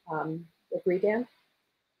well. Agree, Dan?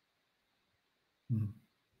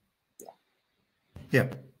 Yeah,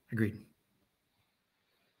 agreed.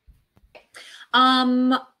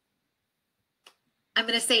 I'm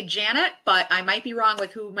going to say Janet, but I might be wrong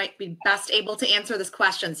with who might be best able to answer this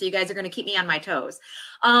question. So you guys are going to keep me on my toes.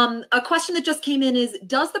 A question that just came in is,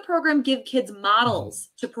 does the program give kids models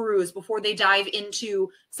to peruse before they dive into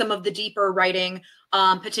some of the deeper writing,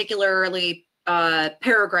 particularly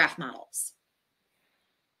paragraph models?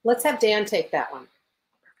 Let's have Dan take that one.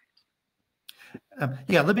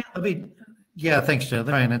 Yeah, thanks, Janet. Let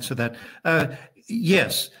me try and answer that.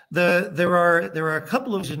 Yes, there are a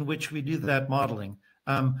couple of ways in which we do that modeling.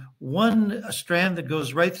 One strand that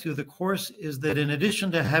goes right through the course is that in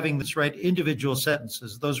addition to having this write individual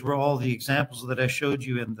sentences, those were all the examples that I showed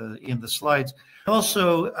you in the slides.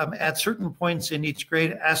 Also, at certain points in each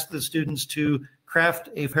grade, ask the students to craft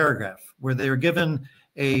a paragraph where they are given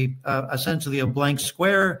essentially a blank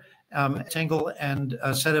square, rectangle, and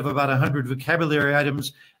a set of about 100 vocabulary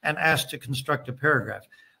items, and asked to construct a paragraph.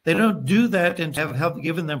 They don't do that until have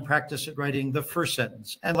given them practice at writing the first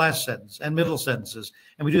sentence and last sentence and middle sentences.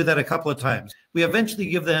 And we do that a couple of times. We eventually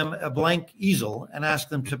give them a blank easel and ask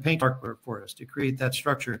them to paint artwork for us to create that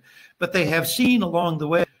structure. But they have seen along the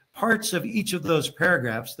way parts of each of those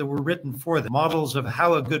paragraphs that were written for them, models of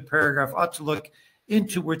how a good paragraph ought to look,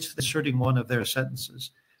 into which they're inserting one of their sentences.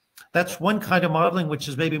 That's one kind of modeling, which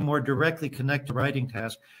is maybe more directly connected to writing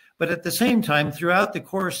task. But at the same time, throughout the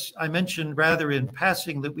course, I mentioned rather in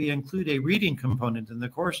passing that we include a reading component in the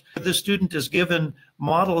course. The student is given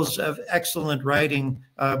models of excellent writing,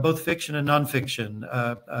 both fiction and nonfiction,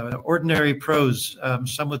 ordinary prose,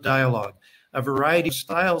 some with dialogue, a variety of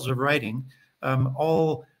styles of writing,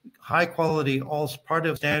 all high quality, all part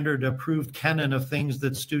of standard approved canon of things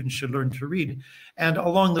that students should learn to read. And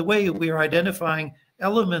along the way, we are identifying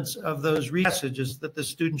elements of those passages that the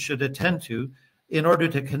student should attend to in order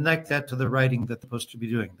to connect that to the writing that they're supposed to be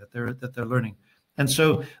doing, that they're learning. And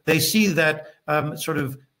so they see that sort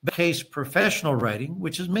of case professional writing,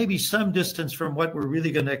 which is maybe some distance from what we're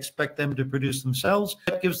really going to expect them to produce themselves.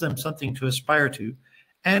 That gives them something to aspire to.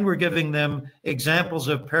 And we're giving them examples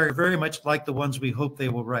of paragraphs very much like the ones we hope they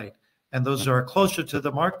will write. And those are closer to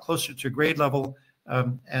the mark, closer to grade level,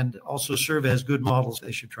 and also serve as good models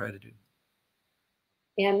they should try to do.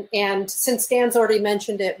 And since Dan's already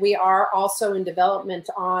mentioned it, we are also in development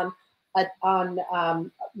on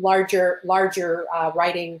larger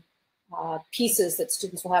writing pieces that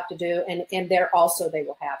students will have to do, and there also they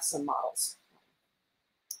will have some models.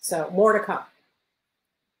 So more to come.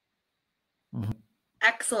 Mm-hmm.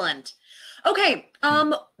 Excellent. Okay,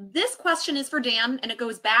 this question is for Dan, and it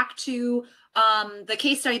goes back to the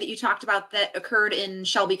case study that you talked about that occurred in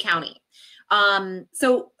Shelby County.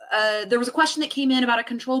 So there was a question that came in about a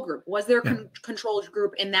control group. Was there a control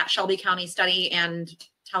group in that Shelby County study? And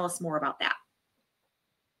tell us more about that.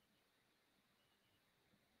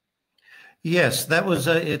 Yes, that was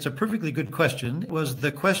it's a perfectly good question. It was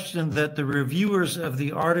the question that the reviewers of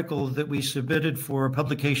the article that we submitted for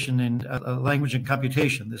publication in Language and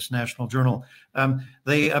Computation, this national journal,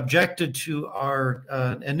 they objected to our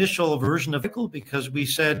initial version of the article because we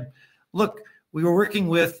said, look, we were working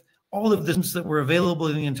with all of the students that were available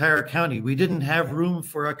in the entire county. We didn't have room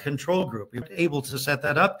for a control group. We were able to set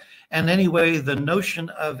that up. And anyway, the notion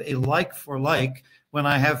of a like for like, when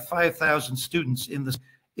I have 5,000 students in this,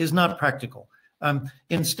 is not practical.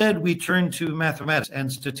 Instead, we turned to mathematics and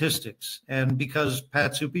statistics. And because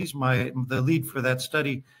Pat Suppies, the lead for that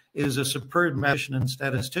study, is a superb mathematician and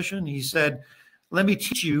statistician, he said, let me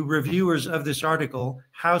teach you, reviewers of this article,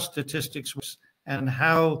 how statistics works and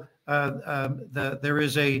how there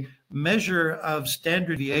is a measure of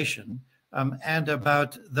standard deviation and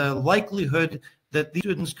about the likelihood that these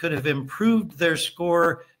students could have improved their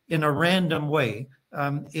score in a random way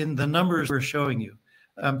in the numbers we're showing you.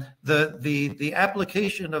 The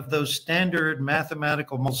application of those standard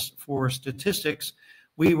mathematical models for statistics,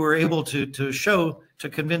 we were able to show, to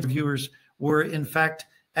convince viewers, were in fact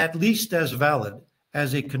at least as valid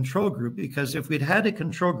as a control group, because if we'd had a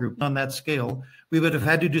control group on that scale, we would have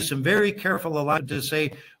had to do some very careful alignment to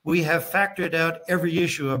say, we have factored out every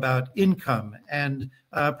issue about income and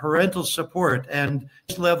parental support and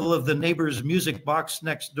level of the neighbor's music box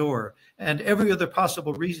next door and every other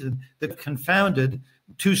possible reason that confounded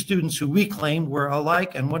two students who we claim were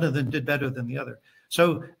alike and one of them did better than the other.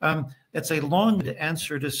 So it's a long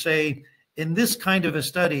answer to say, in this kind of a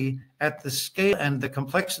study, at the scale and the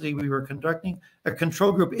complexity we were conducting, a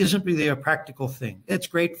control group isn't really a practical thing. It's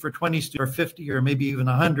great for 20 students or 50 or maybe even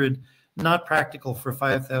 100, not practical for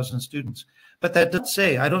 5,000 students. But that doesn't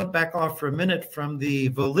say, I don't back off for a minute from the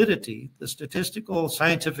validity, the statistical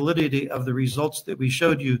scientific validity of the results that we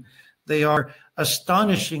showed you. They are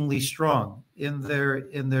astonishingly strong in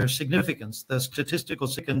their significance, the statistical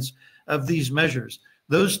significance of these measures.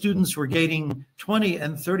 Those students were gaining 20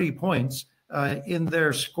 and 30 points in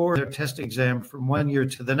their score, their test exam from one year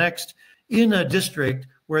to the next, in a district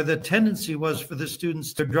where the tendency was for the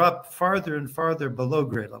students to drop farther and farther below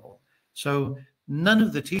grade level. So none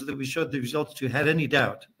of the teachers that we showed the results to had any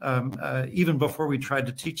doubt, even before we tried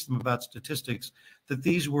to teach them about statistics, that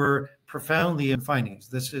these were profoundly in findings.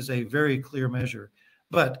 This is a very clear measure.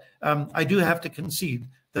 But I do have to concede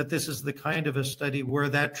that this is the kind of a study where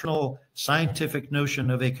that traditional scientific notion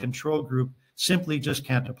of a control group simply just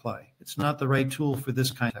can't apply. It's not the right tool for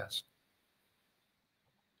this kind of test.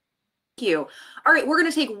 Thank you. All right, we're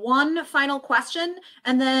going to take one final question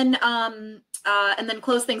and then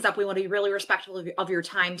close things up. We want to be really respectful of your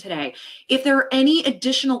time today. If there are any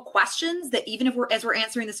additional questions that, even if as we're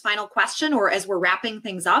answering this final question or as we're wrapping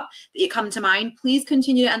things up, that you come to mind, please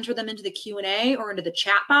continue to enter them into the Q&A or into the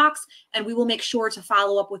chat box, and we will make sure to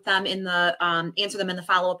follow up with them in the answer them in the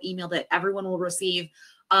follow-up email that everyone will receive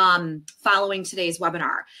following today's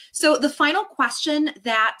webinar. So the final question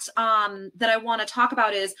that I want to talk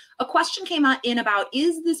about is a question came in about,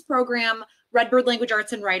 is this program Redbird Language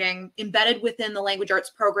Arts and Writing embedded within the language arts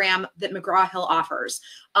program that McGraw-Hill offers?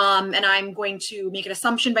 And I'm going to make an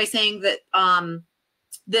assumption by saying that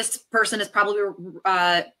this person is probably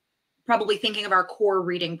thinking of our core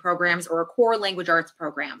reading programs or our core language arts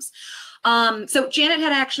programs. So Janet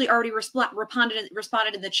had actually already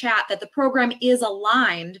responded in the chat that the program is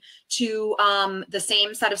aligned to the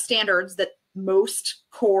same set of standards that most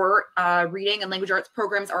core reading and language arts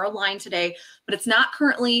programs are aligned today, but it's not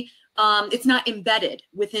currently it's not embedded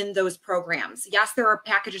within those programs. Yes, there are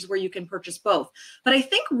packages where you can purchase both, but I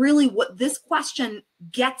think really what this question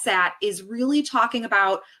gets at is really talking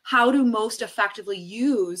about how to most effectively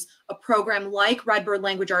use a program like Redbird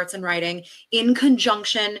Language Arts and Writing in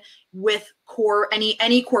conjunction with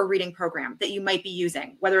any core reading program that you might be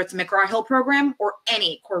using, whether it's a McGraw-Hill program or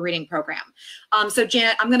any core reading program. So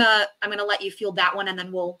Janet, I'm gonna let you field that one, and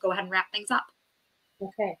then we'll go ahead and wrap things up.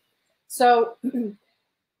 Okay, so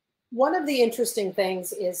one of the interesting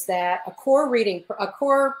things is that a core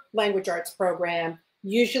language arts program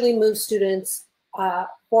usually moves students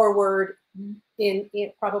forward in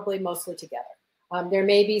probably mostly together. There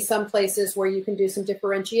may be some places where you can do some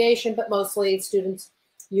differentiation, but mostly students,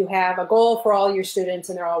 you have a goal for all your students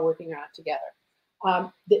and they're all working on it together.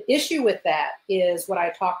 The issue with that is what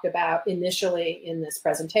I talked about initially in this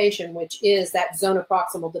presentation, which is that zone of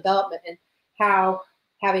proximal development and how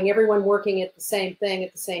having everyone working at the same thing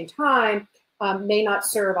at the same time may not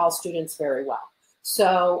serve all students very well.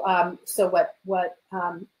 So, what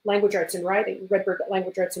language arts and writing, Redbird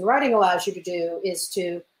Language Arts and Writing allows you to do is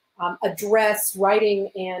to address writing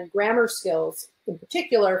and grammar skills in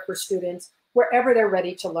particular for students wherever they're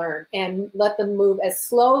ready to learn, and let them move as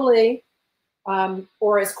slowly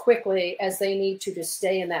or as quickly as they need to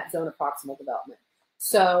stay in that zone of proximal development.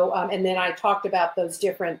 So, and then I talked about those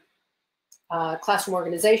different classroom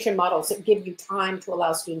organization models that give you time to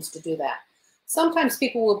allow students to do that. Sometimes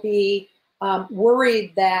people will be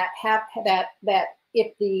worried that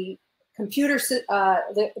if the computer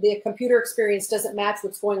experience doesn't match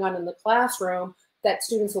what's going on in the classroom, that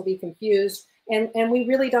students will be confused. And we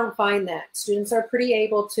really don't find that. Students are pretty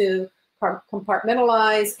able to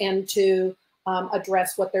compartmentalize and to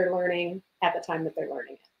address what they're learning at the time that they're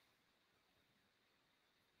learning it.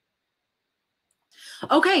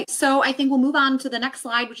 Okay, so I think we'll move on to the next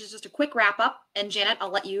slide, which is just a quick wrap up. And Janet, I'll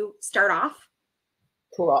let you start off.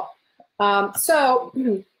 Cool. So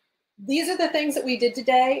these are the things that we did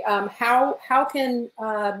today. How can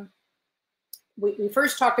we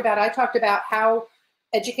first talked about? I talked about how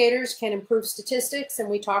educators can improve statistics, and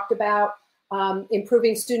we talked about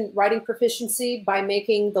improving student writing proficiency by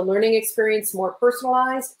making the learning experience more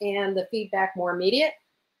personalized and the feedback more immediate.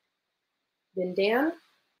 Then Dan.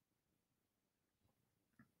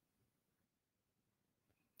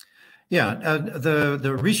 Yeah,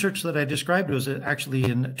 the research that I described was actually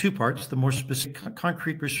in two parts. The more specific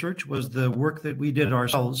concrete research was the work that we did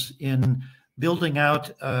ourselves in building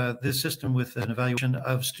out this system with an evaluation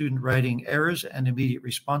of student writing errors and immediate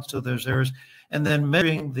response to those errors, and then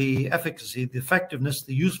measuring the efficacy, the effectiveness,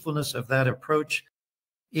 the usefulness of that approach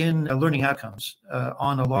in learning outcomes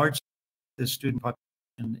on a large student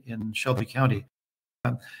population in Shelby County.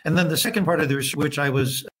 And then the second part of the research, which I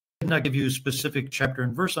did not give you a specific chapter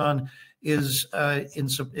and verse on, is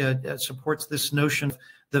supports this notion of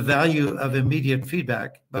the value of immediate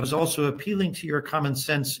feedback, but is also appealing to your common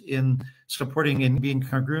sense in supporting and being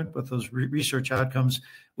congruent with those research outcomes,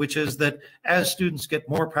 which is that as students get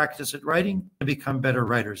more practice at writing, they become better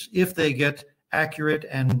writers. If they get accurate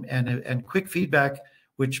and quick feedback,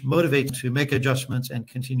 which motivates to make adjustments and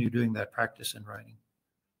continue doing that practice in writing.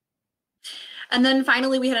 And then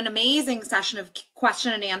finally, we had an amazing session of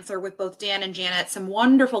question and answer with both Dan and Janet. Some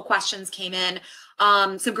wonderful questions came in.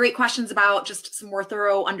 Some great questions about just some more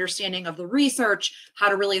thorough understanding of the research, how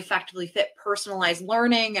to really effectively fit personalized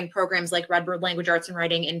learning and programs like Redbird Language Arts and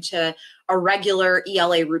Writing into a regular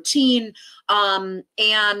ELA routine.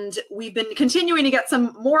 And we've been continuing to get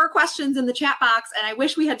some more questions in the chat box, and I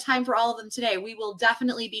wish we had time for all of them today. We will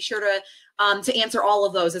definitely be sure to answer all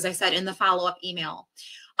of those, as I said, in the follow-up email.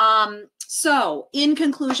 So in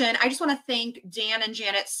conclusion, I just want to thank Dan and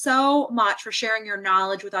Janet so much for sharing your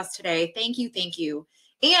knowledge with us today. Thank you, thank you.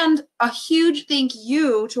 And a huge thank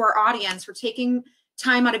you to our audience for taking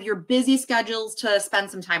time out of your busy schedules to spend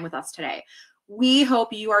some time with us today. We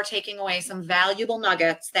hope you are taking away some valuable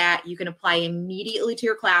nuggets that you can apply immediately to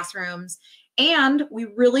your classrooms. And we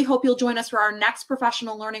really hope you'll join us for our next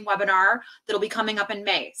professional learning webinar that'll be coming up in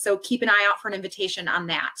May. So keep an eye out for an invitation on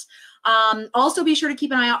that. Also be sure to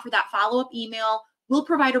keep an eye out for that follow-up email. We'll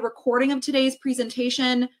provide a recording of today's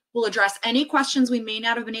presentation. We'll address any questions we may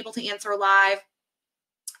not have been able to answer live.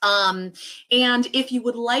 And if you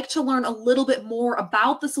would like to learn a little bit more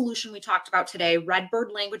about the solution we talked about today,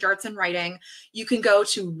 Redbird Language Arts and Writing, you can go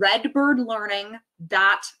to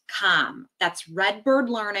redbirdlearning.com. That's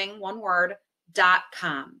redbirdlearning, one word,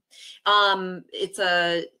 .com. It's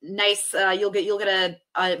a nice, you'll get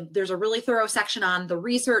there's a really thorough section on the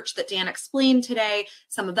research that Dan explained today,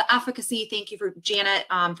 some of the efficacy. Thank you for Janet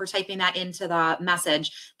for typing that into the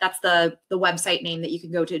message. That's the website name that you can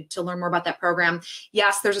go to learn more about that program.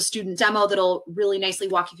 Yes, there's a student demo that'll really nicely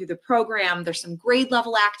walk you through the program. There's some grade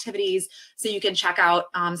level activities, so you can check out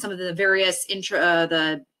some of the various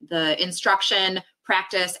the instruction,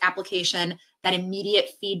 practice, application, that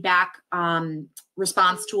immediate feedback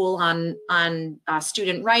response tool on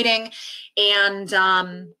student writing. And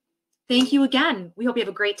thank you again. We hope you have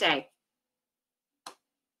a great day.